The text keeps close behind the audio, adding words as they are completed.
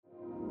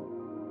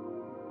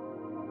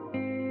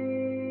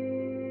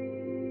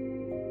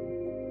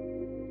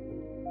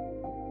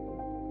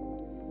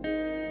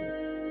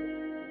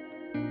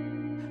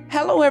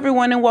Hello,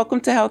 everyone, and welcome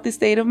to Healthy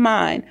State of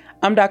Mind.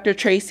 I'm Dr.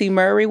 Tracy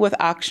Murray with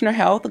Ochsner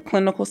Health, a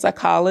clinical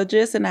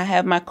psychologist, and I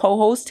have my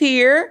co-host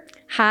here.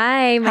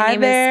 Hi, my name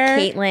there.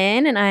 is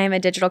Caitlin, and I am a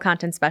digital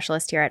content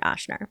specialist here at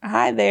Ochsner.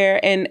 Hi there.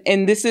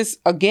 And this is,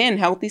 again,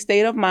 Healthy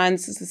State of Mind.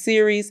 This is a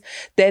series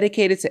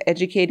dedicated to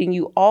educating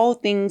you all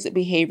things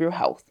behavioral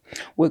health.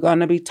 We're going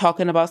to be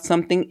talking about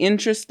something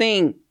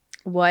interesting.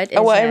 What is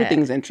well, it?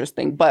 Everything's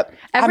interesting, but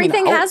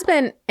everything has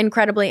been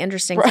incredibly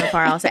interesting so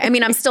far, I'll say. I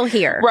mean, I'm still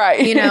here,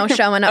 right?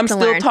 Showing up I'm to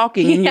still learn.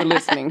 Talking and you're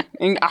listening.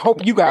 And I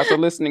hope you guys are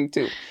listening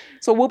too.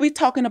 So we'll be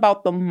talking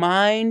about the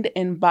mind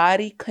and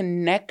body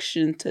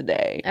connection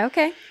today.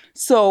 Okay.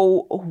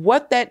 So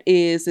what that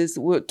is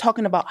we're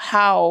talking about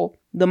how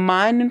the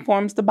mind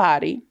informs the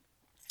body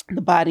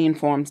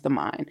informs the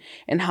mind,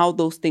 and how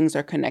those things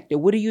are connected.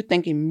 What do you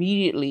think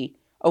immediately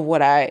of what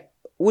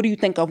do you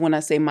think of when I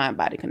say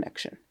mind-body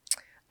connection?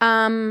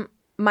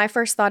 My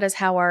first thought is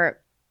how our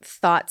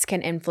thoughts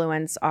can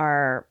influence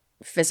our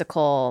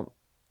physical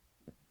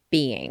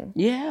being.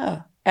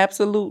 Yeah,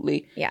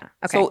 absolutely. Yeah.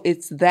 Okay. So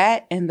it's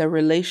that, and the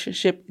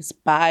relationship is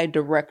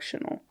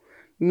bi-directional,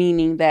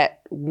 meaning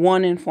that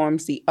one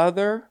informs the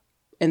other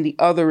and the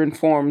other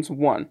informs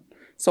one.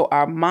 So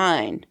our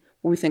mind,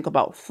 when we think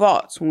about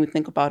thoughts, when we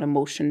think about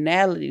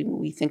emotionality,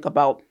 when we think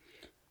about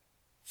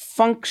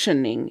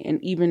functioning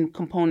and even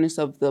components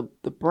of the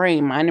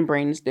brain, mind and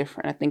brain is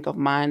different. I think of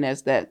mind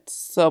as that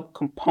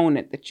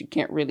subcomponent that you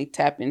can't really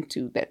tap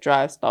into, that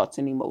drives thoughts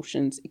and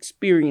emotions,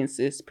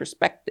 experiences,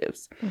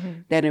 perspectives,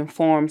 that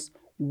informs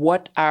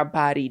what our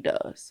body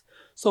does.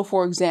 So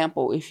for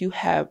example, if you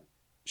have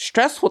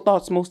stressful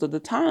thoughts most of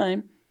the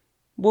time,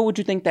 what would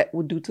you think that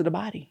would do to the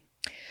body?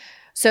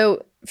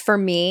 So for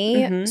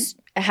me,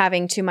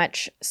 having too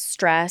much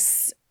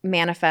stress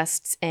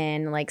manifests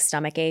in like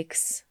stomach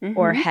aches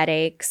or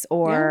headaches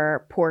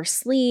or poor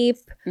sleep,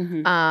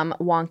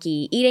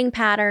 wonky eating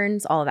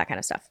patterns, all of that kind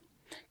of stuff.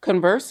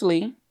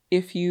 Conversely,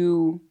 if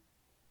you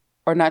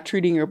are not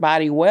treating your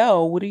body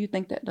well, what do you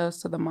think that does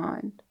to the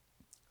mind?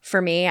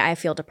 For me, I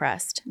feel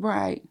depressed.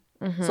 Right.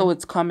 So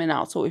it's coming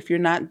out. So if you're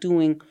not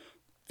doing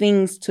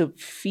things to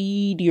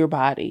feed your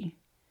body,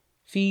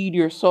 feed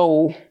your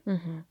soul,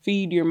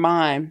 feed your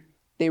mind,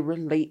 they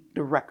relate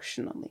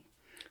directionally.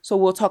 So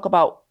we'll talk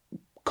about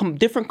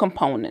different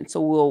components.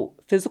 So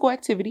physical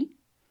activity,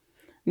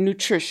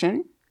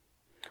 nutrition.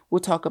 We'll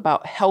talk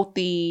about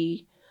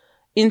healthy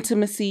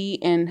intimacy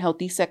and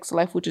healthy sex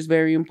life, which is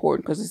very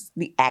important because it's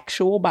the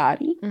actual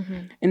body.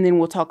 And then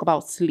we'll talk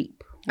about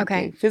sleep.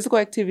 Okay. Physical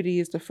activity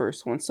is the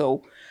first one.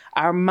 So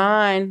our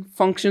mind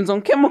functions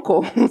on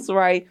chemicals,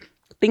 right?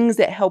 Things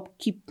that help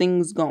keep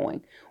things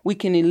going. We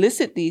can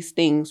elicit these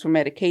things from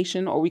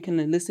medication, or we can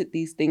elicit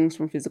these things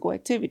from physical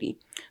activity.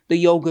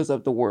 The yogas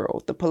of the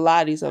world, the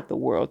Pilates of the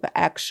world, the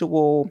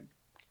actual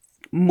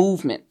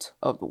movement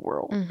of the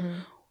world.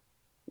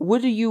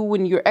 What do you,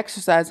 when you're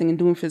exercising and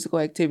doing physical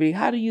activity,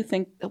 how do you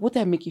think, what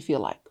that make you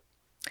feel like?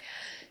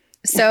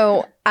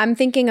 So I'm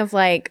thinking of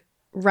like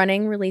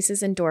running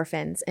releases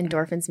endorphins.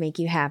 Endorphins make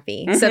you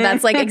happy. So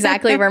that's like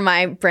exactly where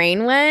my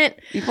brain went.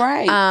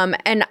 Right.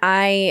 And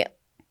I,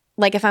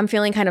 like if I'm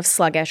feeling kind of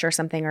sluggish or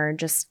something, or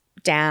just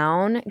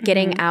down,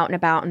 getting out and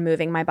about and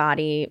moving my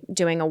body,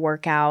 doing a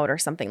workout or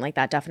something like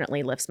that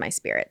definitely lifts my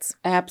spirits.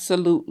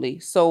 Absolutely.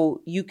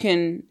 So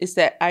it's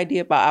that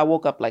idea about I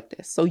woke up like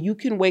this. So you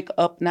can wake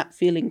up not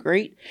feeling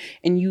great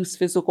and use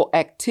physical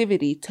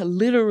activity to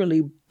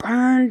literally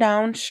burn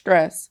down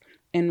stress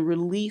and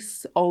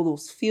release all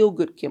those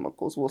feel-good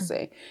chemicals, we'll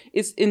say.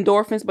 It's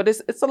endorphins, but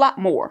it's a lot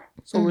more.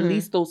 So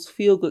release those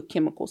feel-good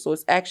chemicals. So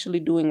it's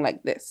actually doing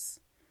like this.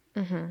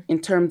 In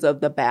terms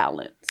of the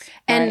balance.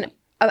 And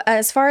right?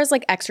 As far as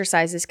like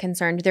exercise is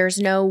concerned, there's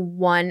no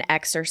one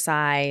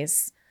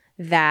exercise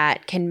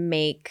that can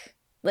make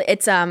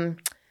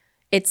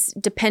it's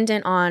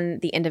dependent on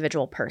the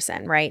individual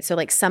person, right? So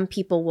like some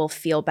people will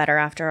feel better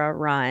after a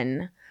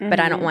run, but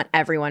I don't want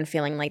everyone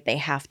feeling like they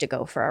have to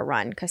go for a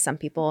run, because some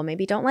people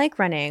maybe don't like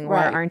running or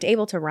aren't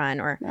able to run,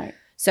 or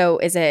so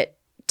is it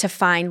to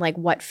find like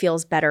what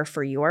feels better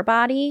for your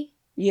body?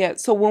 Yeah.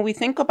 So when we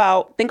think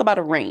about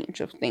a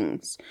range of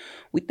things,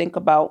 we think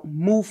about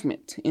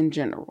movement in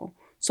general.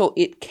 So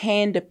it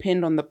can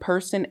depend on the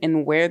person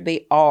and where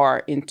they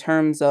are in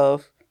terms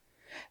of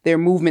their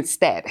movement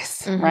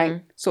status,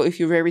 right? So if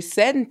you're very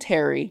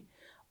sedentary,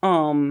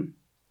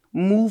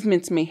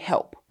 movements may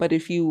help. But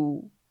if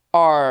you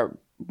are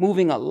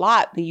moving a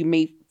lot, then you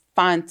may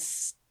find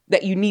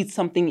that you need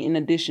something in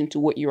addition to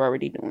what you're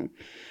already doing.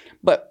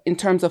 But in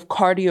terms of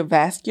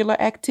cardiovascular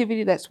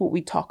activity, that's what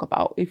we talk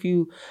about. If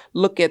you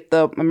look at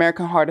the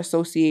American Heart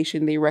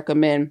Association, they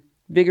recommend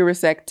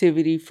vigorous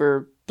activity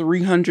for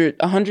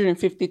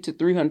 150 to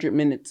 300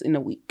 minutes in a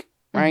week,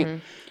 right?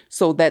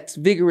 So that's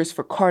vigorous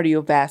for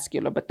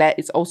cardiovascular, but that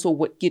is also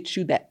what gets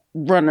you that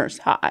runner's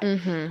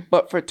high.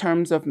 But for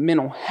terms of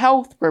mental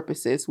health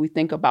purposes, we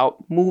think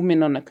about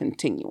movement on a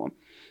continuum.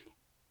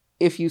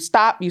 If you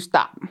stop,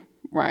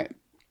 right?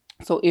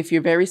 So if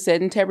you're very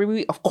sedentary,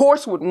 we of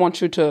course would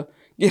want you to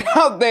get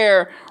out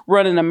there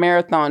running a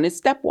marathon. It's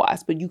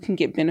stepwise, but you can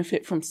get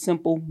benefit from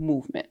simple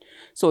movement.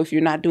 So if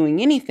you're not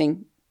doing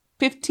anything,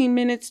 15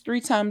 minutes 3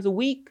 times a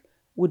week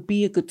would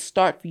be a good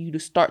start for you to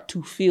start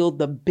to feel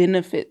the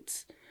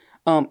benefits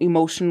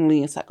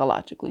emotionally and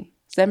psychologically.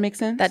 Does that make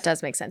sense? That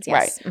does make sense,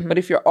 yes. Right. But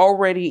if you're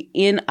already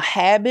in a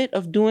habit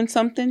of doing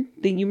something,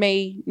 then you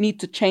may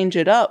need to change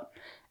it up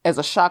as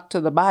a shock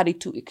to the body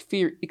to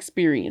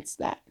experience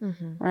that,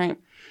 right?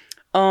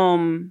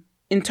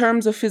 In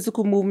terms of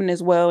physical movement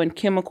as well and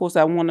chemicals,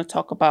 I want to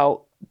talk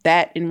about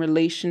that in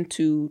relation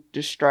to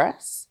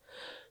distress.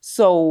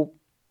 So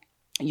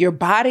your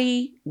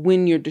body,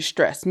 when you're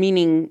distressed,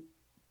 meaning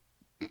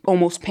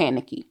almost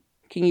panicky.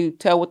 Can you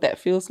tell what that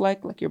feels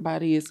like? Like your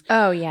body is...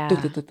 Oh, yeah.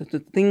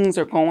 Things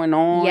are going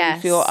on. Yes.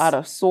 You feel out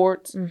of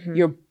sorts.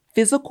 Your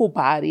physical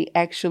body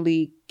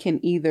actually can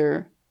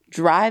either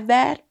drive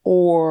that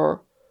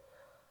or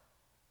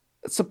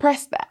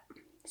suppress that.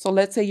 So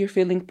let's say you're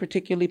feeling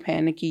particularly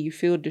panicky. You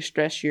feel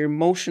distressed. Your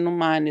emotional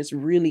mind is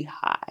really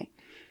high.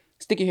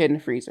 Stick your head in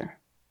the freezer.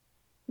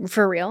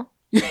 For real?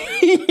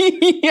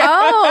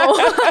 Oh.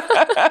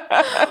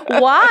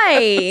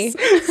 Why?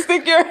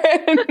 Stick your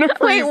head in the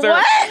freezer. Wait,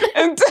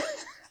 what?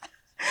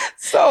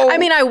 So I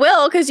mean, I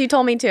will because you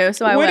told me to,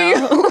 so I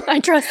will. I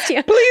trust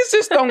you. Please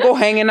just don't go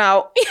hanging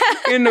out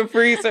in the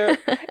freezer.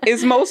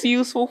 It's most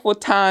useful for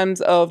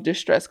times of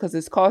distress because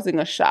it's causing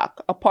a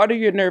shock. A part of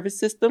your nervous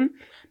system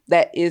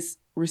that is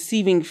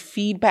receiving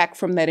feedback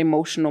from that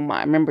emotional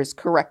mind. Remember,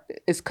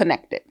 it's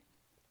connected.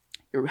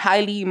 You're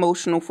highly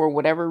emotional for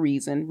whatever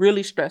reason,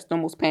 really stressed,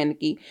 almost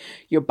panicky.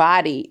 Your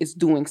body is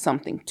doing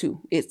something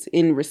too. It's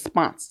in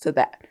response to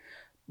that.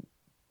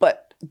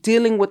 But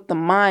dealing with the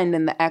mind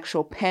and the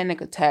actual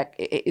panic attack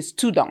is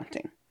too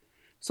daunting.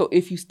 So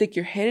if you stick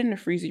your head in the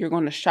freezer, you're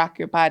going to shock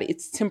your body.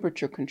 It's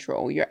temperature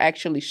control. You're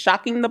actually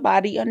shocking the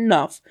body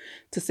enough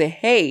to say,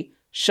 hey,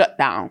 shut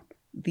down.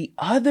 The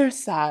other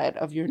side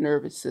of your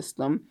nervous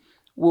system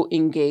will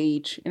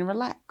engage and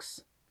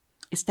relax.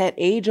 It's that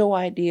age-old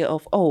idea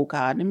of, oh,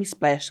 God, let me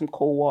splash some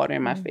cold water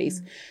in my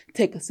face.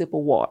 Take a sip of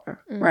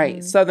water,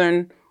 right?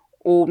 Southern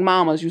old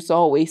mamas used to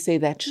always say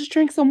that, just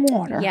drink some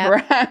water,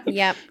 right?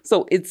 Yep.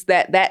 So it's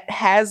that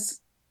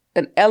has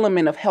an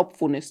element of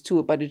helpfulness to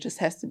it, but it just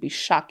has to be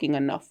shocking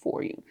enough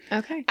for you.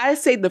 Okay. I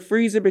say the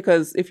freezer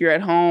because if you're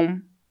at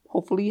home,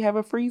 hopefully you have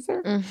a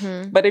freezer.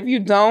 But if you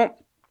don't,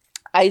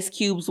 ice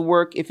cubes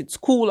work. If it's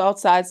cool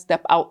outside,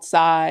 step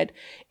outside.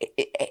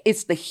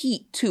 It's the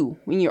heat too.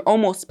 When you're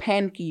almost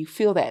panicky, you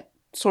feel that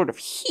sort of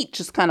heat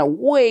just kind of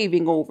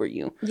waving over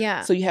you.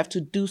 Yeah. So you have to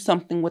do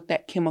something with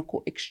that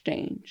chemical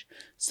exchange.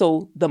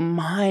 So the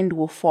mind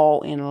will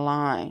fall in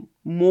line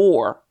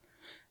more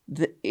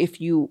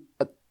if you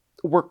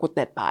work with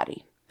that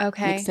body.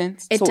 Okay. Makes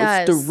sense? It so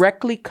does. It's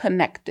directly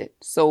connected.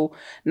 So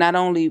not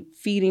only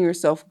feeding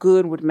yourself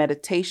good with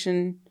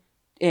meditation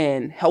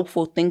and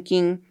helpful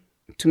thinking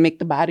to make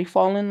the body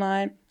fall in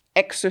line,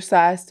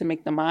 exercise to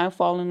make the mind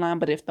fall in line,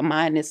 but if the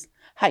mind is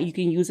high, you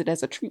can use it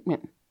as a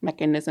treatment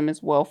mechanism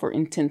as well for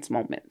intense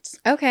moments.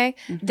 Okay.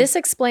 This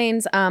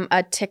explains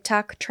a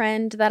TikTok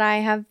trend that I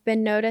have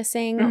been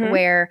noticing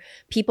where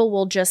people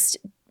will just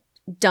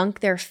dunk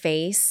their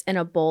face in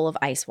a bowl of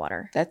ice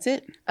water. That's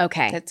it.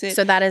 Okay. That's it.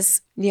 So that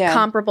is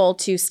comparable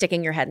to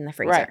sticking your head in the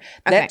freezer. Right. Okay.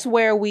 That's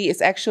where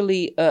it's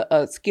actually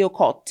a skill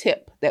called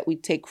TIP that we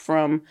take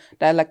from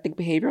dialectic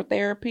behavioral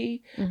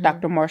therapy.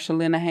 Dr. Marsha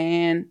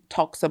Linehan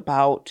talks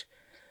about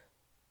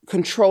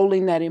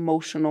controlling that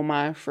emotional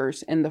mind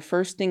first. And the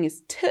first thing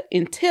is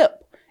in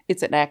TIP,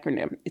 it's an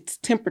acronym. It's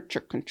temperature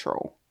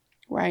control,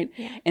 right?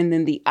 Yeah. And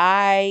then the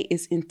I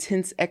is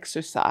intense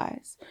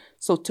exercise.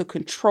 So to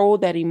control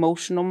that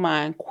emotional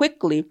mind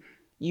quickly,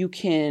 you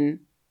can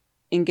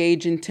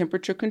engage in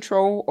temperature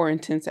control or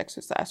intense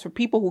exercise. For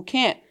people who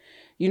can't,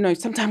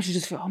 sometimes you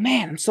just feel, oh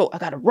man, I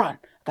got to run,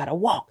 I got to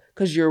walk,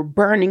 because you're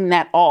burning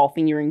that off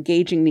and you're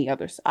engaging the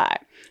other side.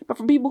 But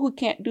for people who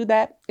can't do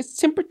that, it's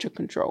temperature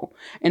control.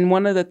 And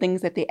one of the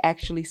things that they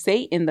actually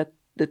say in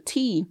the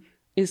T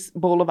is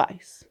bowl of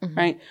ice,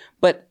 right?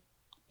 But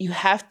you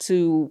have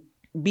to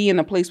be in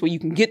a place where you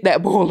can get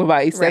that bowl of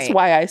ice. Right. That's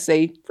why I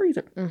say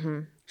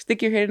freezer.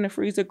 Stick your head in the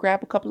freezer,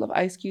 grab a couple of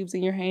ice cubes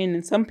in your hand.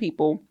 And some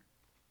people,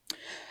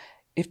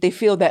 if they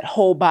feel that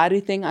whole body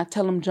thing, I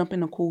tell them jump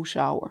in a cool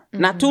shower.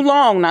 Not too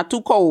long, not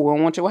too cold. I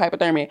don't want your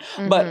hypothermia.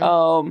 But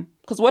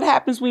because what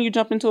happens when you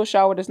jump into a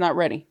shower that's not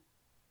ready?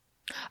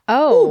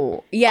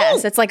 Oh,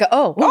 yes. It's like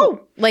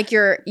like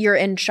you're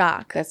in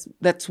shock.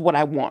 That's what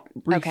I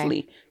want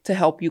briefly to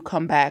help you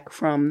come back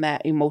from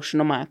that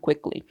emotional mind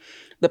quickly.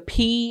 The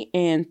P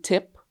and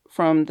TIP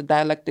from the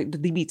dialectic, the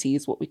DBT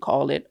is what we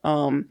call it,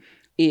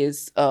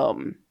 is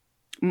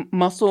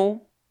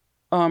muscle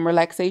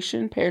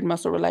relaxation, paired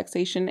muscle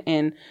relaxation,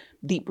 and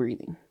deep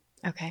breathing.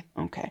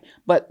 Okay.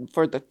 But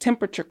for the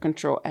temperature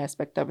control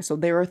aspect of it, so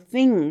there are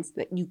things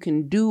that you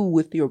can do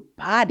with your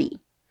body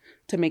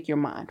to make your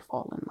mind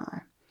fall in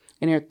line.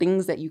 And there are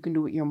things that you can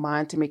do with your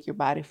mind to make your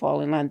body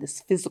fall in line,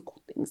 these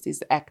physical things,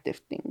 these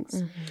active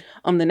things.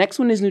 The next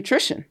one is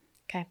nutrition.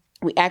 Okay.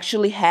 we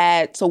actually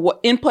had, so what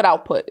input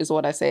output is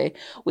what I say.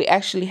 We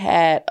actually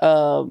had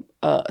a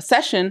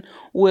session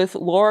with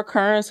Laura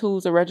Kearns,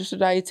 who's a registered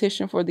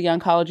dietitian for the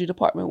oncology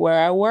department where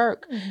I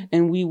work. Mm-hmm.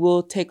 And we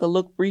will take a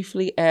look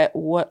briefly at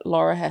what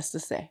Laura has to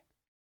say.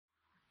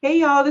 Hey,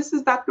 y'all, this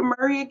is Dr.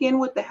 Murray again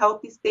with The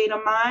Healthy State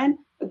of Mind.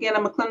 Again,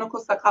 I'm a clinical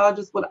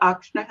psychologist with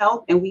Ochsner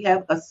Health, and we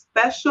have a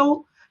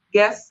special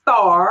guest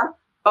star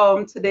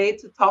today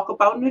to talk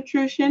about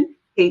nutrition.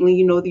 Caitlin,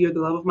 you know that you're the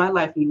love of my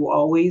life, and you will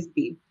always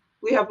be.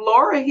 We have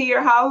Laura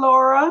here. Hi,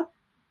 Laura.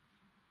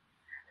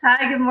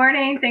 Hi, good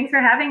morning. Thanks for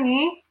having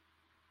me.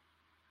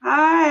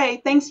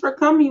 Hi, thanks for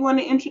coming. You want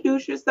to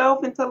introduce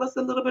yourself and tell us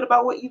a little bit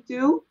about what you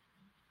do?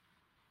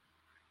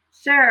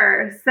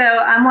 Sure. So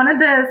I'm one of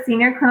the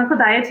senior clinical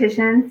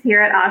dietitians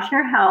here at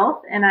Ochsner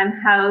Health, and I'm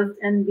housed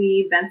in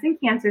the Benson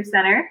Cancer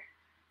Center.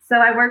 So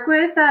I work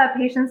with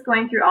patients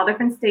going through all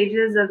different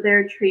stages of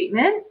their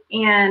treatment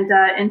and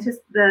into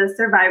the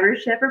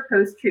survivorship or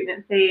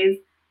post-treatment phase.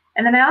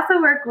 And then I also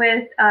work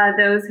with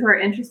those who are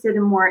interested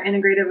in more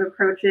integrative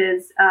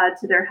approaches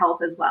to their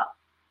health as well.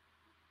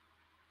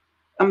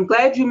 I'm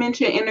glad you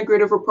mentioned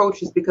integrative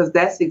approaches because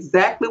that's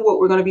exactly what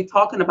we're going to be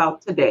talking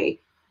about today.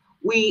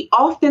 We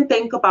often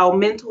think about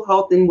mental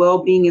health and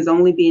well-being as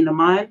only being a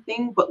mind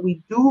thing, but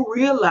we do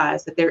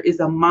realize that there is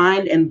a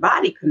mind and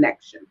body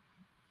connection.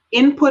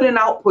 Input and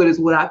output is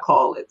what I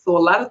call it. So a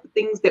lot of the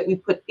things that we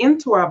put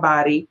into our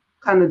body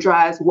kind of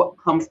drives what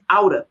comes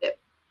out of it.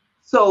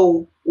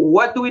 So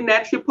what do we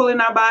naturally pull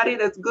in our body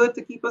that's good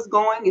to keep us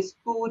going is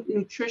food,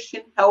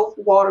 nutrition, health,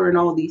 water, and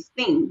all these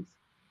things.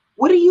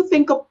 What do you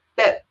think of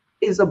that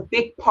is a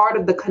big part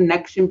of the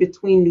connection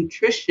between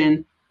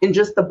nutrition and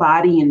just the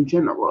body in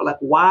general? Like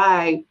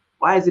why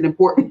is it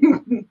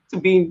important to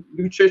be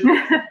nutritious?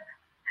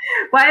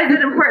 Why is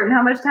it important?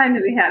 How much time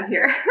do we have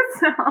here?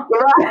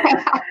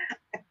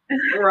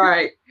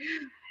 Right.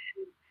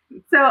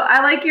 So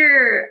I like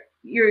your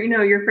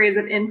phrase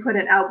of input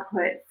and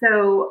output.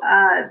 So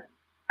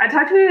I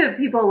talk to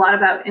people a lot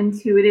about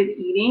intuitive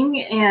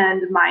eating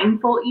and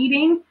mindful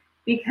eating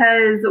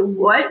because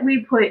what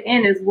we put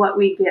in is what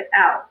we get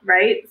out,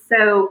 right?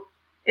 So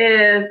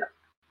if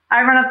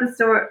I run up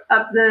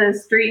the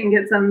street and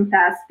get some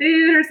fast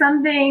food or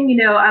something,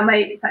 I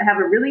might have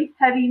a really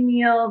heavy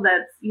meal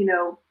that's,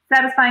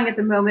 satisfying at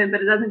the moment,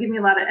 but it doesn't give me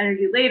a lot of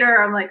energy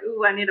later. I'm like,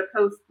 ooh, I need a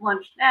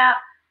post-lunch nap,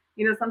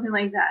 something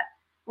like that.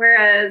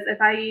 Whereas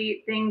if I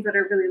eat things that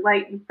are really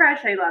light and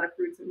fresh, I eat a lot of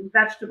fruits and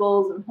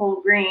vegetables and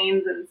whole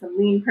grains and some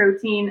lean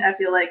protein, I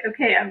feel like,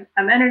 okay,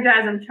 I'm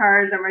energized, I'm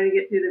charged, I'm ready to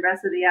get through the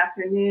rest of the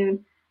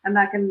afternoon. I'm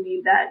not going to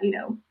need that,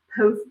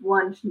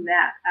 post-lunch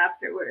nap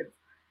afterwards.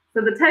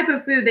 So the type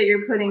of food that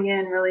you're putting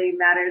in really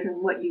matters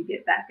in what you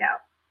get back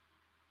out.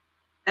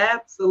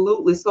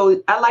 Absolutely.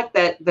 So I like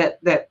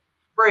that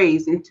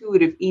phrase,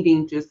 intuitive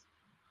eating, just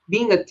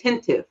being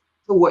attentive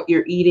to what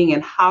you're eating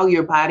and how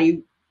your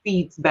body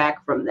feeds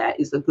back from that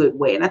is a good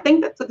way. And I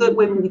think that's a good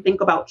way when we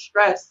think about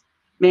stress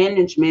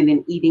management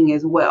and eating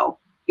as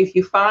well. If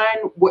you find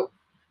what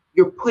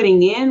you're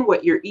putting in,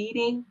 what you're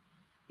eating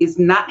is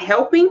not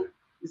helping,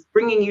 it's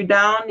bringing you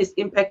down, it's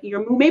impacting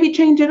your mood, maybe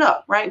change it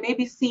up, right?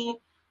 Maybe see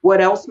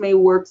what else may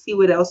work, see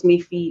what else may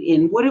feed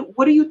in.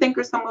 What do you think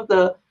are some of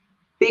the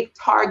big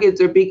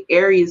targets or big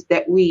areas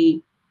that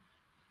we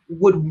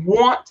would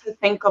want to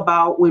think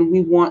about when we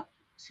want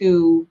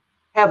to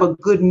have a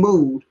good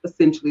mood,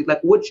 essentially?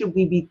 Like what should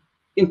we be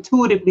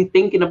intuitively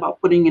thinking about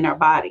putting in our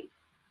body?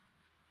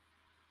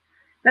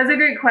 That's a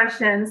great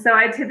question. So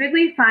I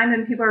typically find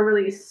when people are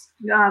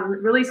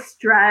really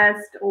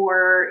stressed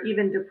or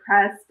even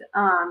depressed,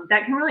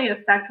 that can really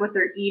affect what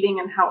they're eating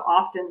and how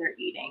often they're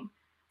eating.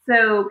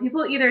 So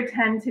people either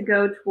tend to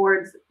go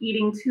towards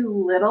eating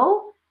too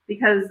little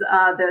because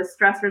the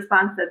stress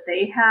response that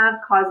they have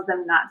causes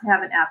them not to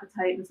have an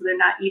appetite, and so they're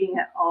not eating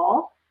at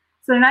all.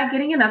 So they're not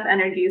getting enough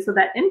energy, so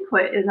that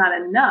input is not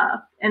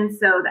enough, and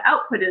so the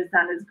output is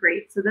not as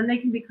great. So then they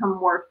can become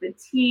more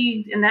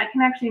fatigued, and that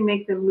can actually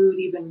make the mood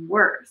even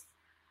worse.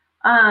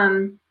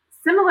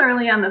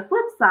 Similarly, on the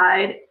flip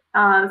side,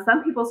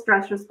 some people's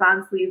stress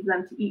response leads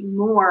them to eat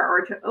more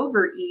or to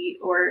overeat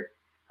or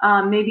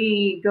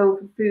maybe go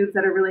for foods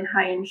that are really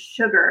high in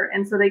sugar.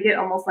 And so they get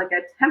almost like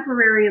a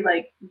temporary,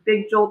 like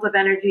big jolt of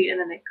energy and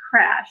then they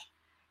crash.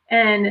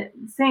 And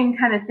same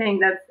kind of thing,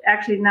 that's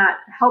actually not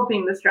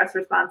helping the stress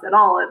response at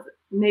all. It's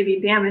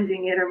maybe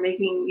damaging it or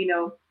making,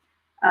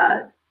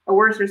 a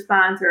worse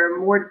response or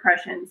more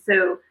depression.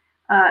 So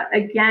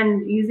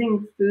again,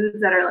 using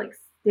foods that are like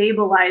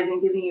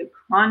stabilizing, giving you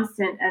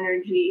constant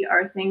energy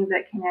are things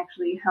that can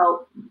actually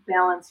help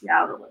balance you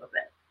out a little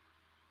bit.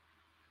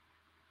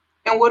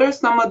 And what are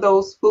some of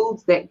those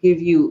foods that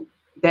give you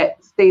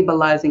that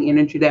stabilizing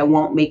energy that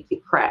won't make you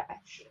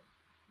crash?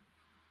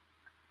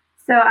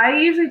 So I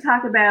usually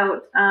talk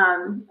about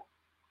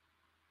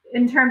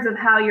in terms of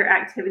how your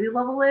activity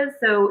level is.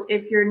 So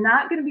if you're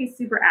not going to be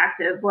super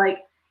active, like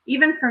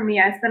even for me,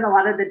 I spend a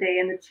lot of the day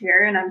in the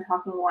chair and I'm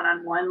talking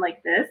one-on-one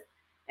like this.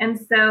 And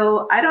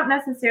so I don't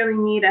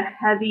necessarily need a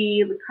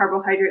heavy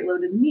carbohydrate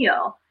loaded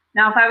meal.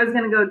 Now, if I was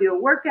going to go do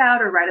a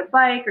workout or ride a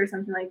bike or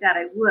something like that,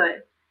 I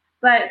would.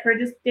 But for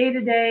just day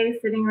to day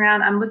sitting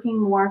around, I'm looking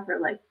more for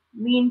like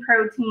lean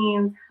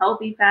proteins,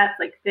 healthy fats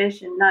like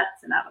fish and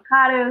nuts and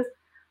avocados,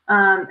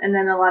 and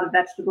then a lot of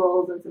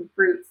vegetables and some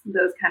fruits,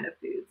 those kind of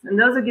foods. And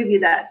those will give you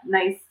that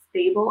nice,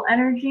 stable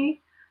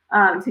energy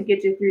to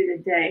get you through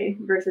the day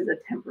versus a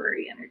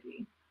temporary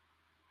energy.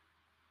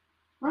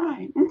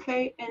 Right.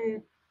 Okay.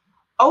 And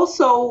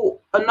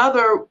also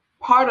another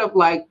part of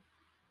like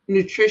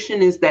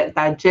nutrition is that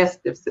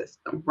digestive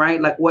system, right?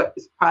 Like what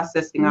is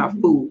processing our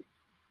food.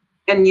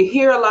 And you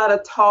hear a lot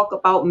of talk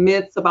about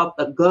myths about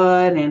the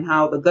gut and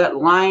how the gut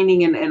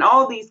lining and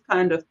all these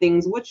kind of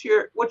things. What's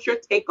your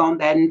take on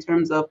that in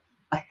terms of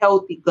a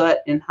healthy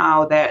gut and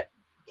how that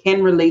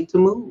can relate to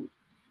mood?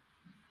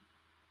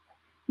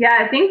 Yeah,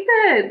 I think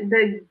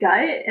the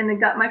gut and the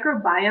gut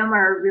microbiome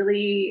are a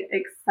really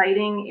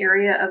exciting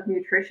area of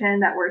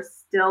nutrition that we're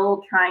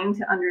still trying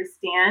to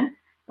understand.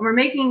 And we're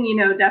making,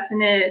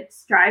 definite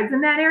strides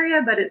in that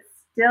area, but it's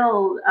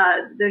still,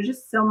 there's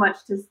just so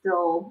much to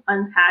still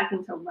unpack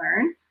and to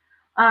learn.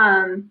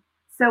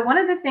 So one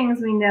of the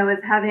things we know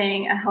is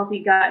having a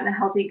healthy gut and a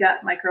healthy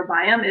gut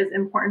microbiome is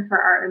important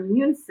for our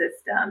immune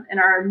system and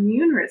our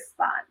immune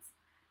response.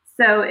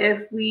 So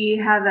if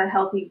we have a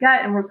healthy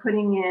gut and we're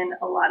putting in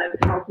a lot of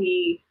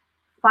healthy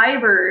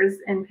fibers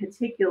in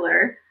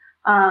particular,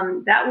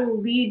 that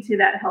will lead to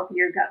that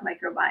healthier gut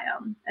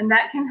microbiome. And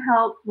that can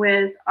help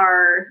with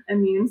our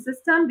immune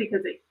system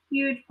because a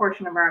huge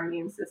portion of our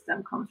immune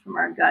system comes from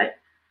our gut.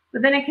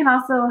 But then it can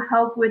also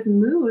help with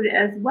mood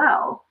as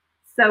well.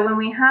 So when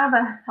we have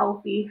a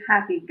healthy,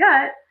 happy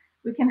gut,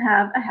 we can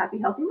have a happy,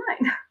 healthy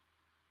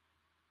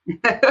mind.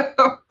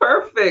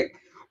 Perfect.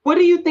 What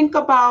do you think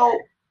about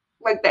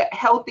like that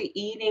healthy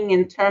eating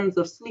in terms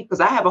of sleep? Because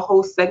I have a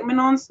whole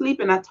segment on sleep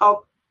and I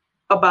talk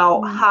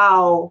about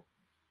how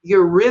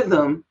your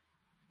rhythm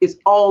is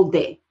all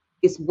day.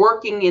 It's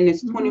working in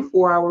this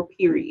 24-hour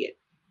period.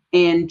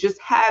 And just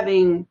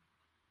having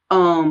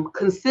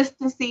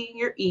consistency in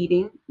your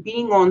eating,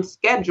 being on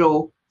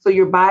schedule so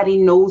your body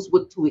knows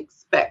what to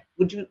expect.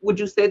 Would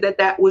you say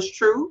that was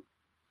true?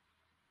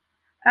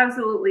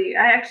 Absolutely.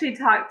 I actually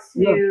talk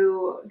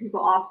to people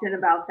often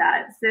about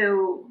that.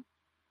 So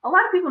a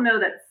lot of people know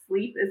that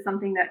sleep is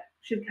something that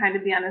should kind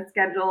of be on a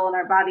schedule, and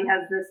our body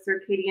has this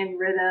circadian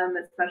rhythm,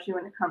 especially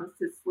when it comes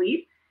to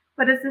sleep.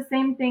 But it's the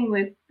same thing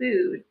with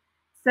food.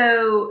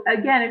 So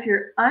again, if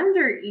you're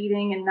under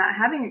eating and not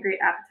having a great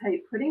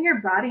appetite, putting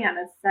your body on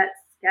a set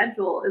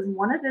schedule is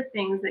one of the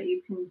things that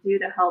you can do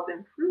to help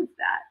improve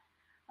that.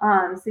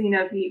 So,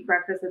 if you eat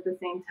breakfast at the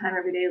same time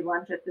every day,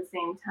 lunch at the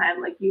same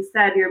time, like you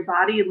said, your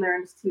body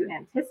learns to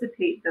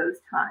anticipate those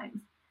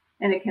times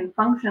and it can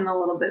function a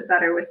little bit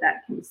better with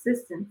that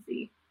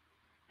consistency.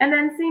 And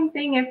then same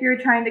thing if you're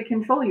trying to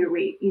control your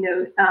weight,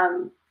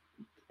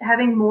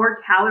 having more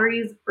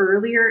calories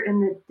earlier in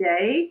the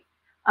day.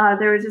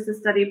 There was just a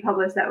study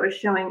published that was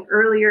showing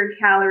earlier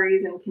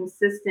calories and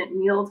consistent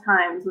meal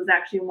times was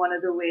actually one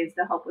of the ways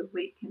to help with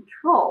weight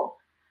control.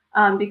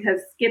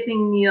 Because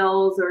skipping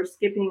meals or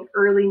skipping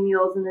early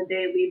meals in the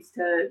day leads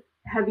to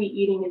heavy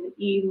eating in the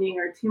evening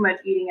or too much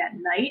eating at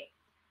night.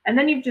 And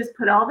then you've just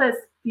put all this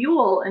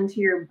fuel into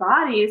your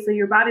body. So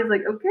your body's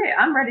like, okay,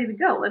 I'm ready to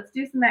go. Let's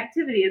do some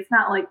activity. It's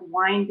not like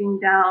winding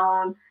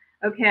down.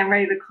 Okay, I'm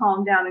ready to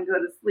calm down and go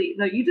to sleep.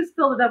 No, you just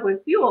filled it up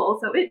with fuel.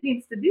 So it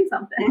needs to do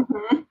something.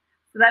 So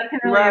that can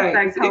really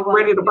affect how well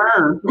ready to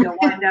burn.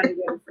 Wind down and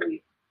go to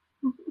sleep.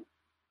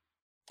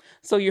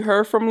 So you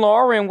heard from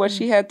Lauren what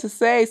she had to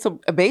say. So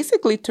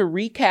basically, to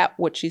recap,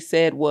 what she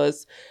said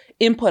was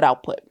input,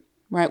 output,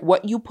 right?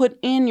 What you put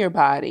in your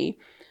body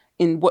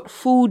and what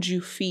food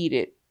you feed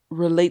it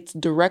relates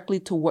directly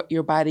to what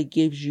your body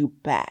gives you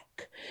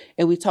back.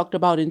 And we talked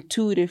about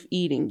intuitive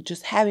eating,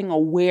 just having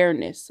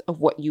awareness of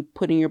what you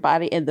put in your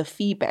body and the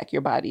feedback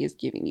your body is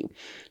giving you.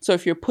 So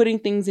if you're putting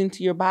things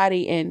into your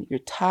body and you're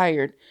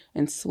tired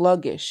and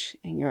sluggish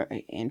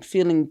and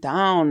feeling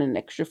down and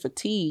extra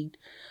fatigued,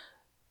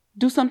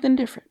 do something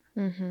different.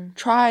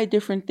 Try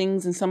different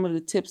things, and some of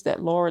the tips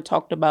that Laura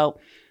talked about,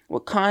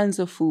 what kinds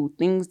of food,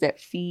 things that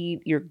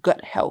feed your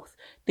gut health,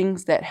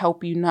 things that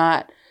help you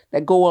that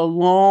go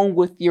along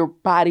with your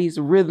body's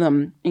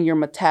rhythm and your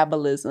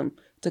metabolism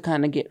to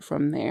kind of get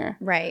from there.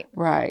 Right.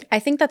 Right. I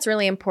think that's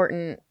really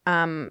important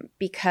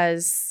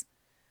because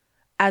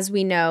as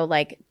we know,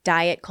 like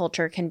diet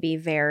culture can be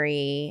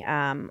very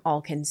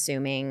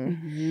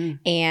all-consuming.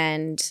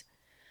 And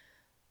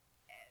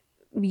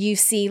you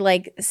see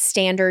like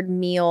standard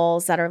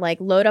meals that are like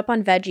load up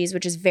on veggies,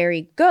 which is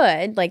very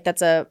good. Like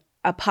that's a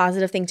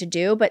positive thing to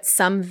do. But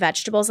some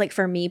vegetables, like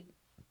for me,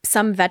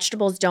 some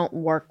vegetables don't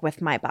work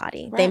with my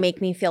body. Right. They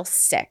make me feel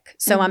sick.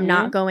 So I'm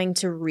not going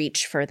to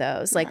reach for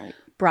those. Like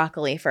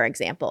broccoli, for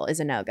example, is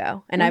a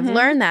no-go. And I've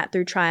learned that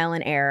through trial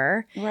and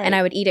error. Right. And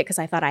I would eat it because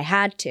I thought I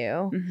had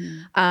to.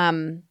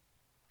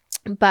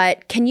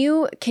 But can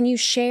you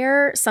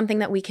share something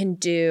that we can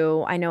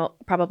do? I know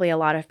probably a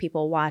lot of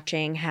people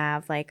watching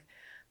have like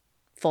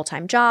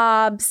full-time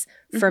jobs.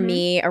 For Mhm.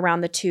 me,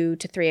 around the 2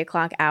 to 3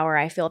 o'clock hour,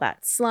 I feel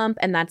that slump.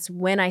 And that's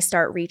when I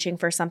start reaching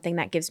for something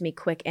that gives me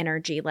quick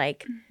energy,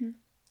 like Mhm.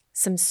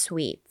 some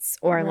sweets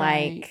or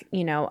Right.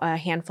 like, a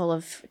handful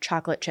of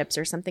chocolate chips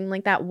or something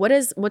like that.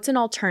 What's an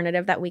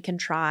alternative that we can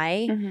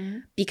try?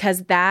 Mhm.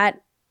 Because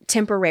that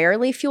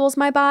temporarily fuels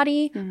my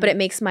body, Mhm. but it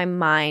makes my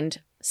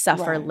mind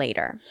suffer Right.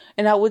 later.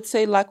 And I would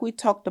say, like we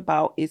talked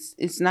about,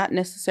 it's not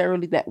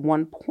necessarily that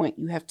one point.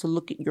 You have to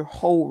look at your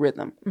whole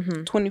rhythm,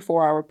 Mhm.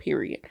 24-hour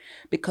period,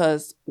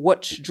 because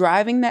what's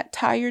driving that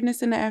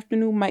tiredness in the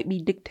afternoon might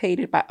be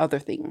dictated by other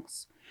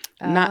things,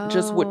 not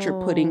just what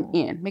you're putting Oh.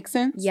 in. Make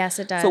sense? Yes,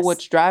 it does. So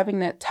what's driving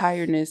that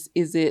tiredness?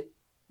 Is it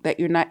that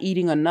you're not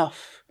eating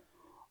enough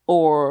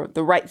or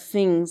the right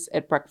things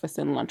at breakfast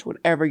and lunch,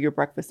 whatever your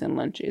breakfast and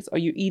lunch is? Are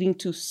you eating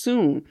too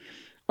soon?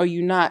 Are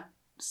you not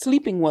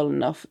sleeping well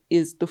enough?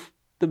 Is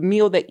the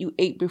meal that you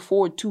ate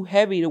before too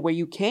heavy to where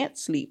you can't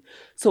sleep?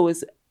 So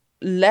it's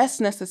less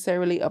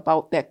necessarily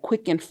about that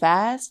quick and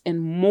fast and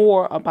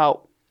more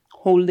about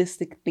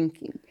holistic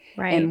thinking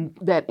Right. and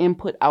that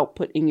input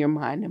output in your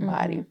mind and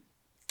body.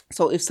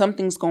 So if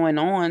something's going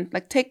on,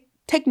 like take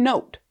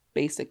note,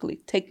 basically.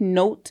 Take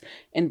note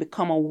and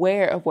become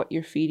aware of what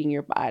you're feeding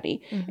your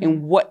body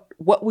and what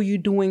were you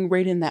doing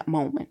right in that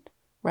moment,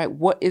 right?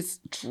 What is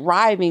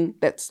driving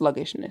that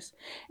sluggishness?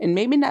 And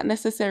maybe not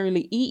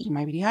necessarily eat. You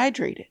might be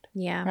dehydrated,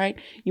 Yeah. right?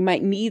 You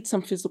might need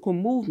some physical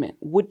movement.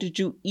 What did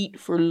you eat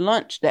for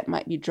lunch that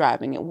might be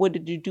driving it? What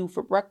did you do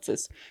for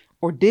breakfast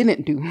or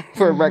didn't do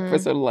for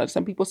breakfast or lunch?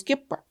 Some people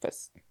skip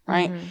breakfast,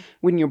 right?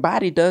 When your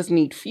body does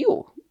need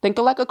fuel. Think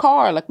of like a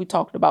car, like we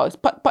talked about. It's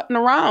putting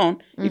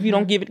around if you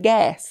don't give it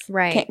gas.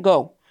 Right. Can't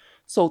go.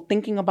 So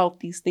thinking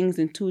about these things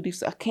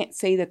intuitively, I can't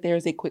say that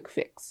there's a quick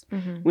fix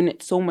when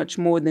it's so much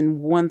more than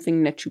one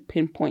thing that you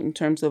pinpoint in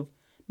terms of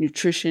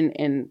nutrition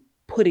and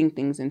putting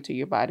things into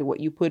your body. What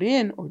you put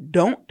in or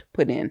don't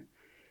put in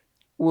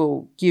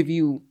will give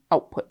you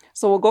output.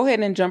 So we'll go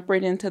ahead and jump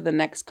right into the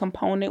next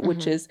component,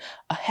 which is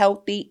a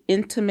healthy,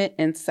 intimate,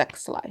 and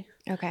sex life.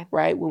 Okay.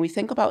 Right? When we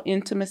think about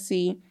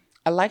intimacy,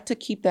 I like to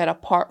keep that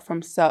apart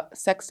from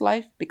sex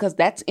life because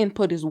that's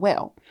input as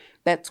well.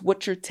 That's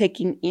what you're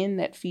taking in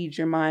that feeds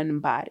your mind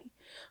and body.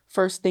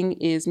 First thing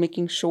is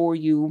making sure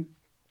you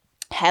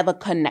have a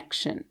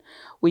connection.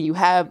 When you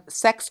have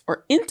sex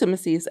or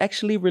intimacy, it's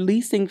actually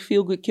releasing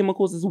feel-good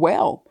chemicals as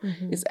well.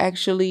 It's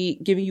actually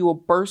giving you a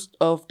burst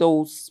of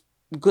those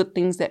good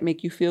things that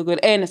make you feel good,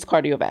 and it's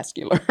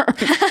cardiovascular.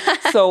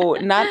 So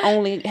not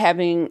only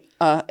having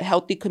a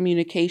healthy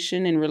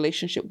communication and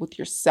relationship with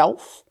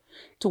yourself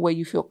to where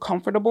you feel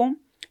comfortable,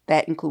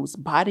 that includes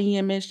body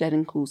image, that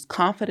includes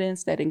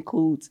confidence, that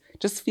includes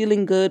just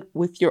feeling good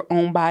with your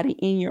own body,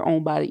 in your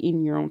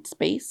own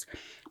space,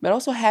 but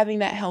also having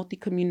that healthy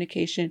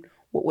communication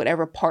with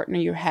whatever partner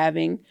you're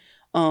having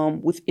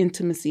with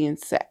intimacy and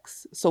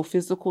sex. So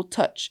physical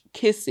touch,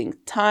 kissing,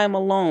 time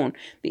alone,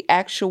 the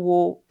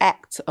actual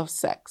act of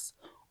sex,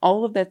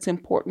 all of that's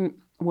important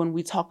when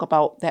we talk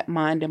about that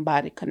mind and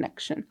body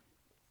connection.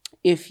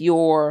 If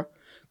you're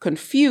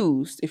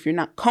confused, if you're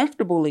not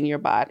comfortable in your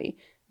body,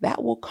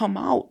 that will come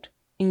out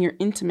in your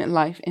intimate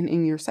life and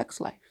in your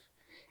sex life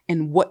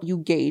and what you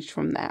gauge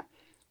from that.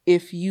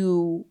 If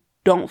you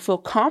don't feel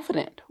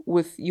confident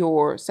with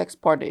your sex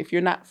partner, if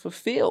you're not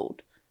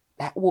fulfilled,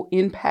 that will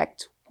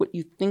impact what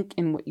you think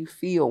and what you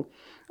feel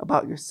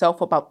about yourself,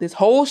 about this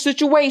whole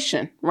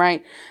situation,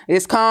 right?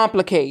 It's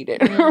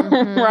complicated,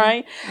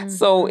 right?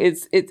 So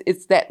it's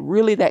that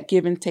really that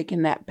give and take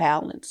and that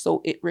balance.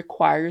 So it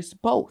requires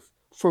both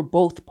for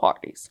both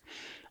parties.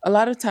 A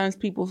lot of times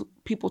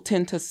people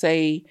tend to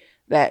say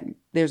that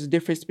there's a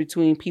difference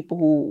between people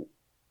who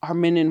are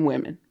men and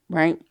women,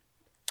 right?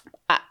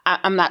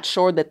 I'm not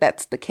sure that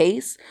that's the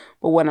case,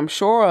 but what I'm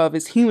sure of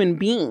is human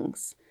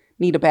beings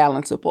need a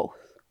balance of both,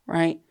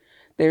 right?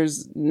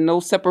 There's no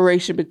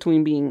separation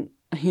between being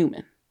a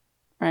human,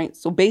 right?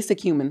 So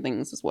basic human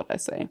things is what I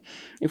say.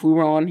 If we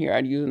were on here,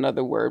 I'd use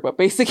another word, but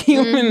basic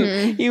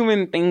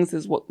human things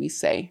is what we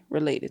say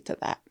related to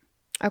that.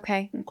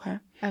 Okay.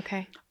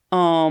 Okay.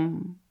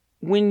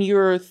 When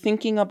you're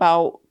thinking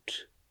about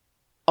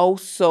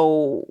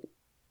also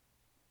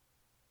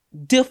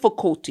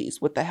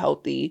difficulties with a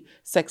healthy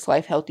sex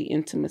life, healthy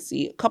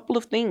intimacy, a couple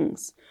of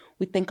things.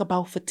 We think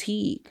about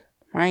fatigue,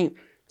 right?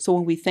 So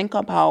when we think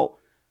about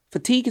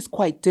fatigue is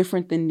quite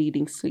different than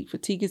needing sleep.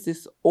 Fatigue is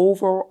this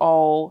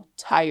overall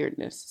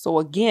tiredness. So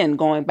again,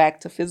 going back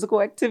to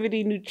physical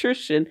activity,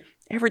 nutrition,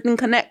 everything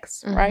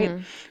connects, right?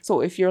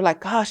 So if you're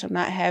like, gosh, I'm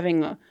not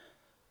having a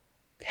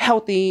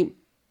healthy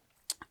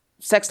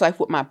sex life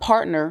with my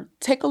partner,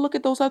 take a look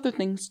at those other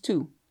things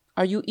too.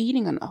 Are you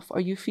eating enough?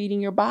 Are you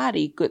feeding your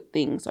body good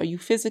things? Are you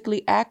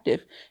physically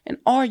active? And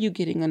are you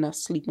getting enough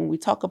sleep? When we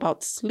talk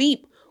about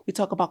sleep, we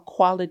talk about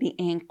quality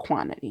and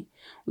quantity.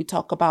 We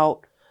talk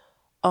about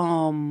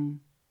getting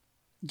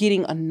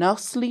enough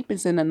sleep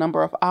is in a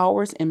number of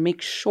hours, and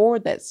make sure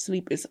that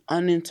sleep is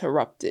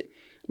uninterrupted.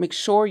 Make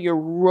sure you're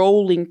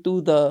rolling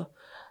through the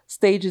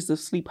stages of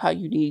sleep how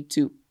you need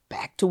to.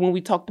 Back to when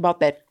we talked about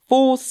that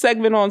full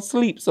segment on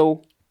sleep.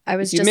 So I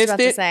was just about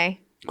to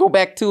say. Go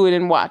back to it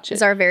and watch it.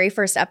 It's our very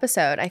first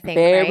episode, I think,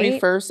 Very right?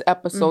 first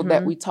episode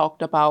that we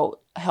talked about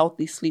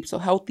healthy sleep. So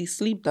healthy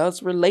sleep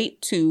does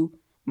relate to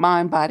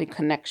mind-body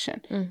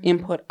connection,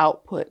 input,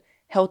 output,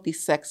 healthy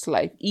sex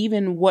life,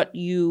 even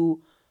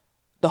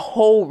the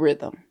whole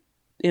rhythm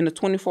in a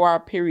 24-hour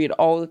period,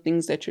 all the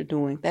things that you're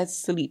doing. That's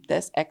sleep,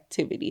 that's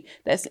activity,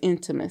 that's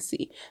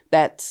intimacy,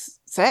 that's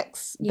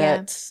sex,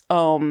 that's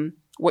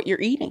what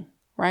you're eating,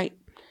 right?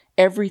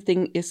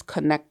 Everything is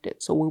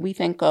connected. So when we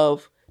think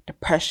of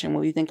depression,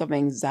 when we think of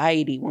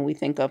anxiety, when we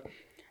think of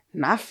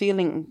not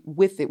feeling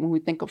with it, when we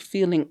think of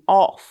feeling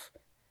off,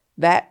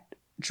 that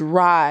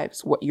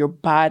drives what your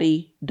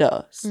body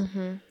does.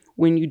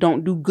 When you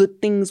don't do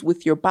good things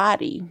with your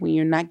body, when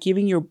you're not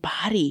giving your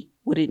body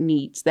what it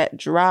needs, that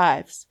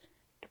drives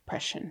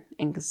depression,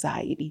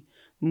 anxiety,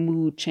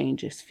 mood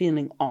changes,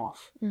 feeling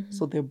off.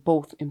 So they're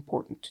both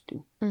important to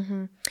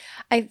do.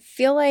 I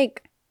feel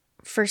like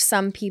for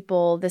some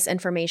people, this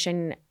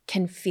information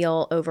can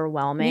feel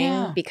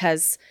overwhelming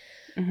because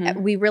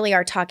we really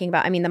are talking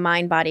about, the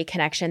mind-body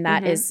connection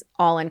that is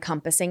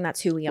all-encompassing.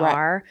 That's who we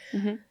are.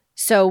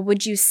 So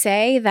would you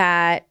say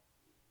that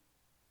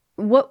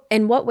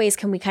in what ways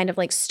can we kind of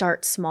like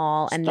start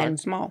small and then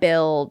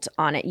build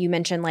on it? You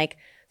mentioned like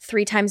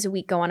 3 times a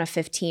week, go on a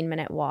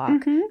 15-minute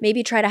walk.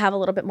 Maybe try to have a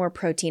little bit more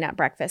protein at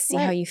breakfast. See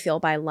how you feel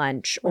by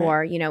lunch.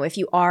 Or, if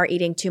you are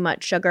eating too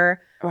much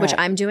sugar, which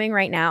I'm doing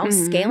right now,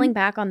 scaling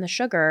back on the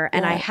sugar.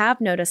 And I have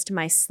noticed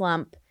my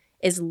slump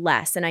is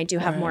less and I do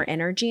have more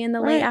energy in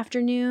the late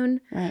afternoon.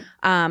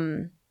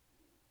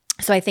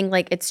 So I think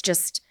like it's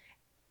just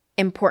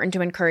important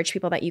to encourage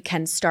people that you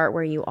can start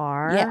where you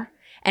are.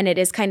 And it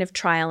is kind of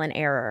trial and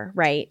error,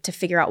 right? To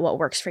figure out what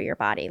works for your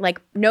body. Like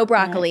no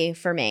broccoli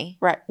for me.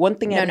 One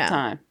thing at a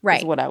time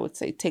is what I would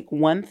say. Take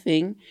one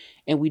thing,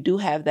 and we do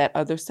have that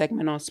other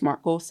segment on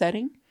SMART goal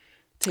setting.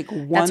 Take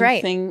one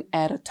thing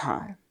at a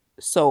time.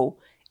 So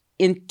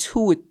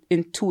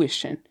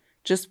intuition,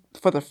 just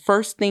for the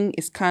first thing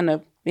is kind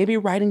of maybe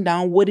writing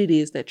down what it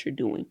is that you're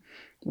doing,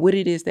 what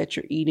it is that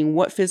you're eating,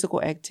 what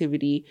physical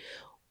activity,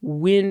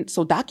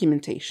 so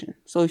documentation.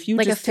 So if you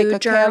like just a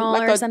food journal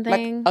or like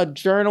something, a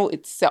journal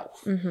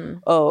itself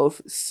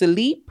of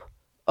sleep,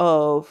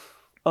 of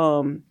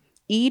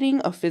eating,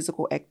 of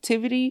physical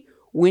activity,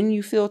 when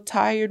you feel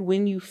tired,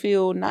 when you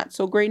feel not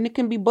so great, and it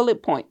can be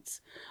bullet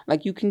points.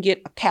 Like you can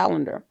get a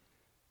calendar.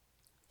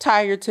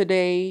 Tired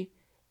today,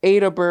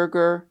 ate a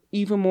burger,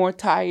 even more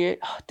tired,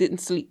 didn't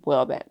sleep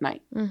well that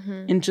night.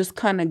 And just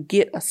kind of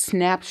get a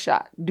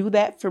snapshot. Do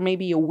that for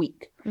maybe a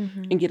week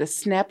and get a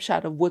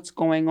snapshot of what's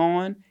going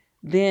on.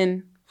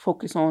 Then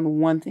focus on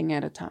one thing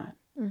at a time.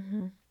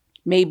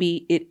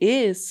 Maybe it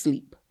is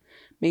sleep.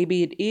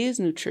 Maybe it is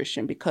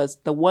nutrition, because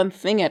the one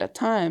thing at a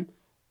time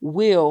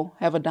will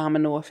have a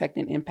domino effect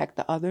and impact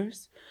the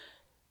others.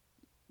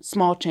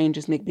 Small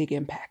changes make big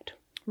impact.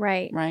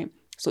 Right.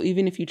 So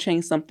even if you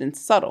change something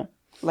subtle,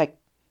 like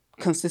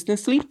consistent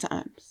sleep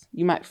times,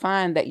 you might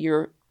find that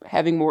you're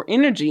having more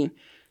energy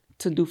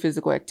to do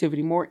physical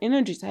activity, more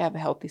energy to have a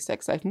healthy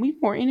sex life,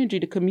 more energy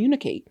to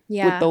communicate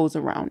with those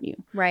around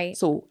you.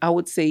 So I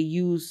would say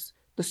use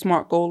the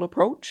SMART goal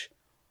approach,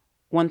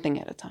 one thing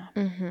at a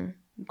time.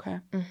 Okay.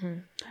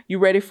 You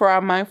ready for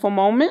our mindful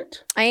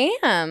moment? I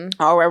am.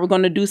 All right. We're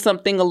going to do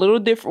something a little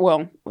different.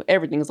 Well,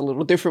 everything is a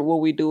little different when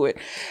we do it.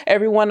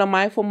 Everyone, a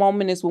mindful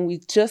moment is when we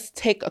just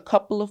take a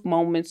couple of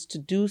moments to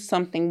do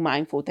something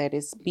mindful that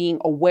is being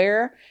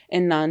aware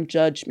and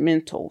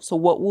non-judgmental. So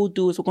what we'll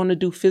do is we're going to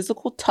do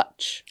physical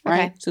touch,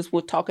 right? Since we're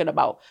talking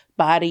about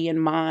body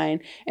and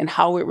mind and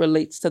how it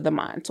relates to the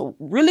mind. So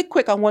really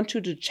quick, I want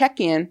you to check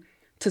in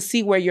to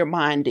see where your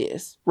mind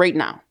is right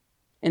now.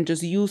 And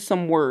just use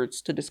some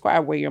words to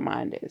describe where your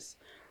mind is.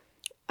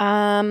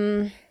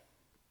 My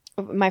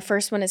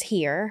first one is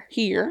here.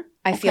 Here.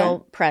 I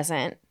feel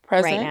present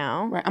right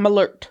now. Right. I'm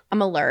alert.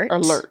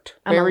 Alert.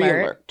 Very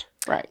alert.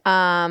 Right.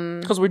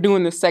 Because we're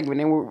doing this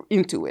segment and we're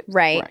into it.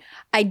 Right.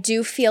 I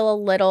do feel a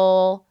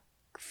little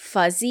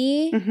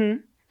fuzzy.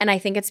 And I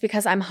think it's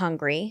because I'm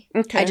hungry.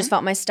 I just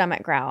felt my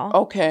stomach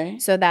growl.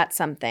 So that's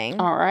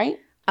something. All right.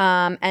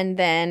 And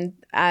then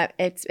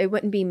it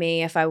wouldn't be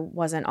me if I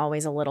wasn't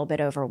always a little bit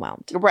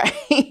overwhelmed.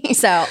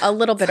 So a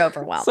little bit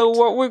overwhelmed. So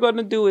what we're going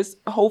to do is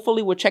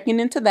hopefully we're checking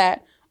into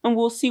that and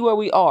we'll see where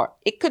we are.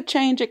 It could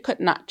change. It could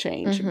not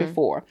change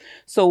before.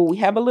 So we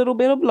have a little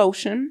bit of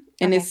lotion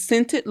and it's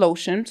scented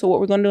lotion. So what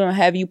we're going to do is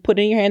have you put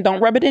it in your hand.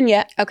 Don't rub it in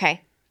yet.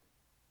 Okay.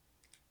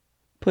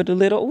 Put a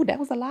little. Oh, that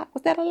was a lot.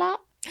 Was that a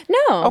lot?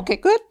 No. Okay,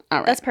 good. All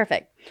right. That's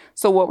perfect.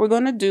 So what we're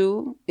going to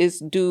do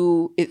is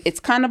it's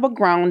kind of a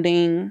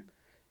grounding,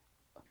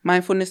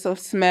 mindfulness of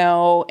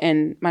smell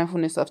and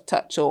mindfulness of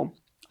touch. So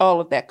all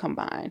of that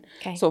combined.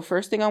 So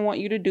first thing I want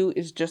you to do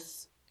is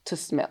just to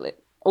smell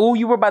it. Oh, what were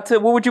you about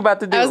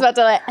to do? I was about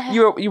to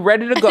You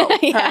ready to go.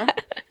 Huh?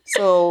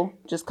 So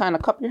just kind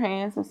of cup your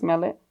hands and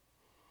smell it.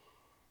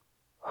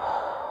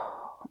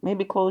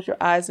 Maybe close your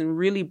eyes and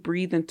really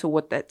breathe into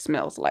what that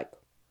smells like.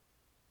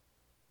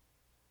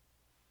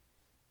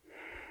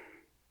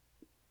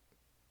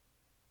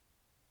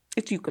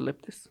 It's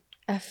eucalyptus.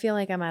 I feel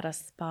like I'm at a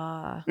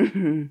spa.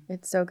 Mhm.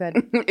 It's so good.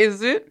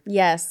 Is it?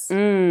 Yes.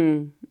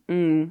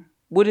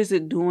 What is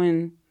it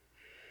doing?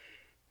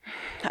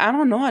 I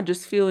don't know. I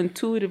just feel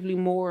intuitively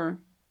more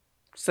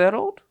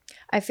settled.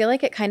 I feel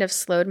like it kind of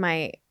slowed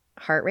my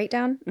heart rate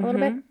down a little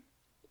bit. Mhm.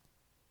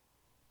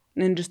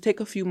 And then just take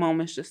a few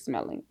moments just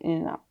smelling in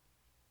and out.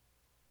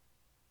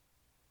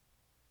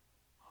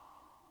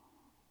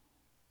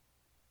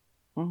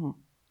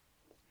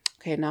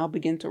 Okay, now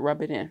begin to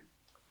rub it in.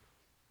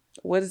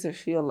 What does it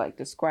feel like?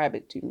 Describe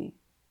it to me.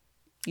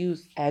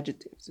 Use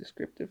adjectives,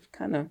 descriptive,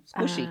 kind of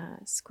squishy.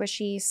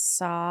 Squishy,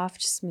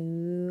 soft,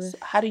 smooth. So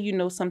how do you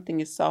know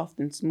something is soft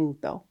and smooth,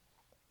 though?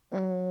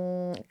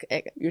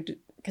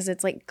 Because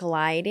it's like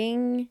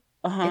gliding.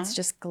 It's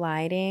just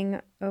gliding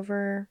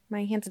over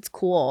my hands. It's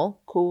cool.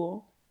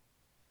 Cool.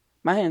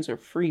 My hands are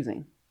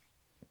freezing.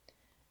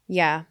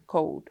 Yeah.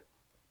 Cold.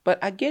 But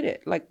I get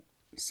it. Like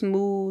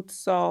smooth,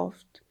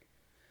 soft.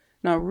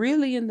 Now,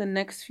 really, in the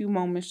next few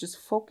moments, just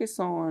focus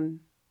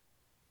on,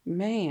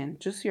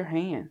 just your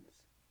hands.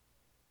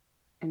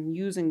 And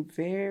using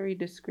very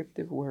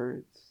descriptive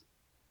words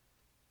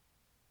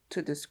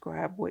to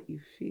describe what you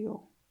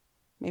feel.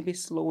 Maybe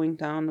slowing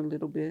down a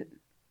little bit.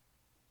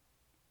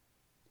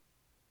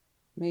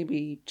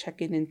 Maybe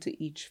checking into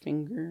each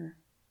finger.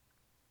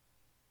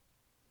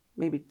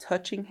 Maybe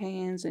touching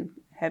hands and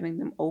having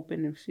them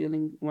open and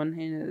feeling one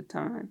hand at a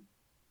time.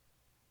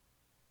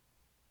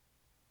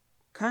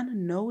 Kind of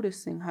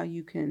noticing how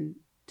you can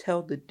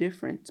tell the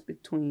difference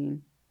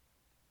between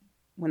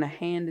when a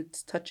hand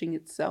is touching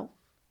itself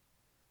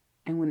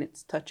and when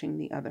it's touching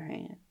the other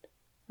hand,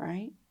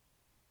 right?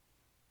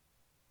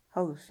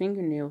 How the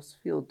fingernails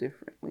feel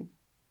differently.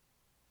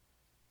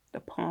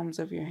 The palms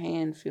of your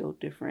hand feel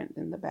different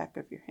than the back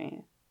of your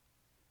hand.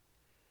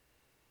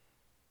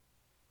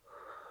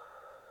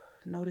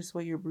 Notice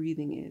where your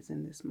breathing is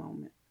in this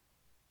moment.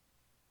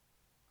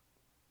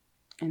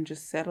 And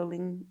just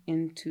settling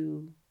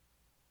into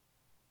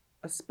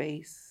a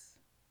space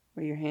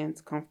where your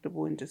hand's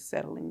comfortable and just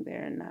settling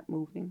there and not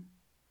moving.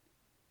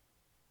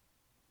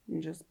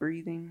 And just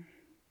breathing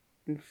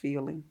and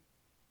feeling.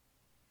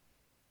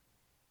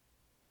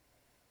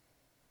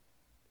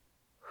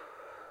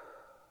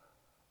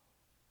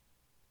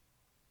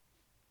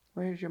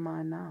 Where's your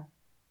mind now?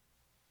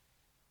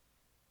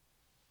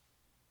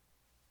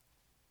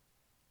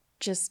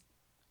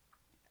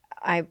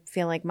 I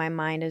feel like my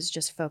mind is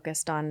just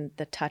focused on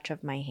the touch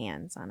of my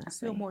hands,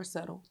 honestly. I feel more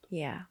settled.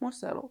 Yeah. More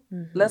settled.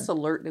 Mm-hmm. Less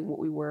alert than what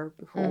we were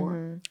before.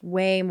 Mm-hmm.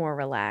 Way more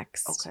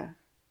relaxed. Okay.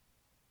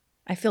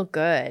 I feel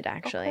good,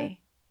 actually. Okay.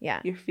 Yeah.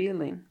 You're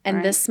feeling. And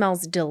right? this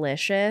smells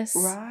delicious.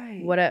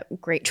 Right. What a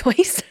great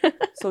choice.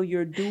 So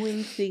you're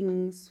doing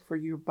things for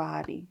your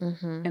body.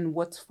 Mm-hmm. And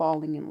what's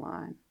falling in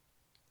line?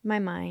 My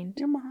mind.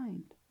 Your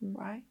mind,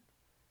 right?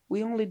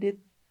 We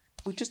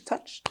just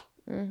touched.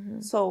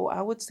 Mm-hmm. So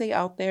I would say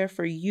out there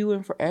for you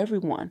and for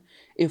everyone,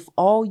 if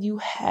all you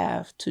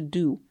have to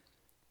do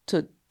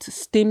to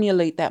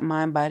stimulate that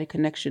mind-body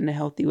connection in a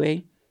healthy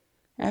way,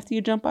 after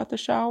you jump out the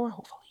shower,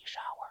 hopefully you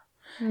shower.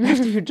 Mm-hmm.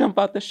 After you jump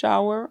out the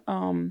shower,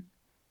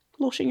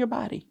 lotion your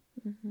body.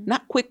 Mm-hmm.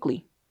 Not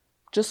quickly,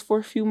 just for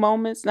a few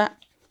moments,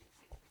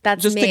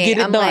 That's just me. to get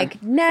it I'm done.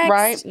 Like, next.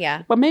 Right?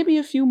 Yeah. But maybe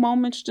a few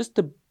moments just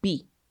to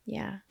be.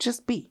 Yeah.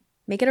 Just be.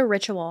 Make it a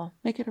ritual.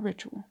 Make it a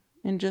ritual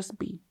and just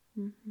be.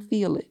 Mm-hmm.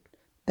 Feel it.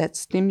 That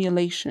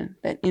stimulation,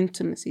 that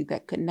intimacy,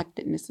 that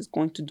connectedness is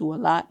going to do a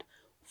lot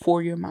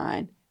for your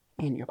mind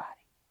and your body.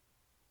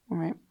 All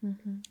right.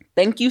 Mm-hmm.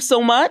 Thank you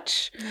so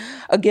much.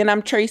 Again,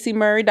 I'm Tracy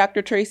Murray,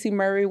 Dr. Tracy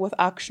Murray with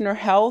Ochsner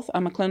Health.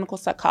 I'm a clinical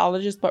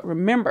psychologist, but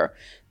remember,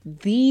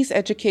 these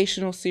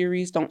educational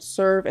series don't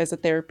serve as a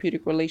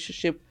therapeutic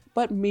relationship,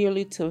 but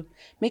merely to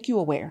make you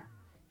aware,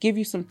 give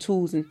you some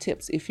tools and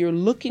tips. If you're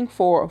looking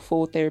for a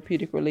full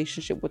therapeutic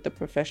relationship with a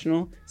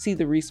professional, see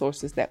the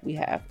resources that we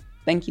have.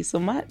 Thank you so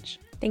much.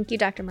 Thank you,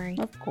 Dr. Murray.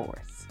 Of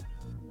course.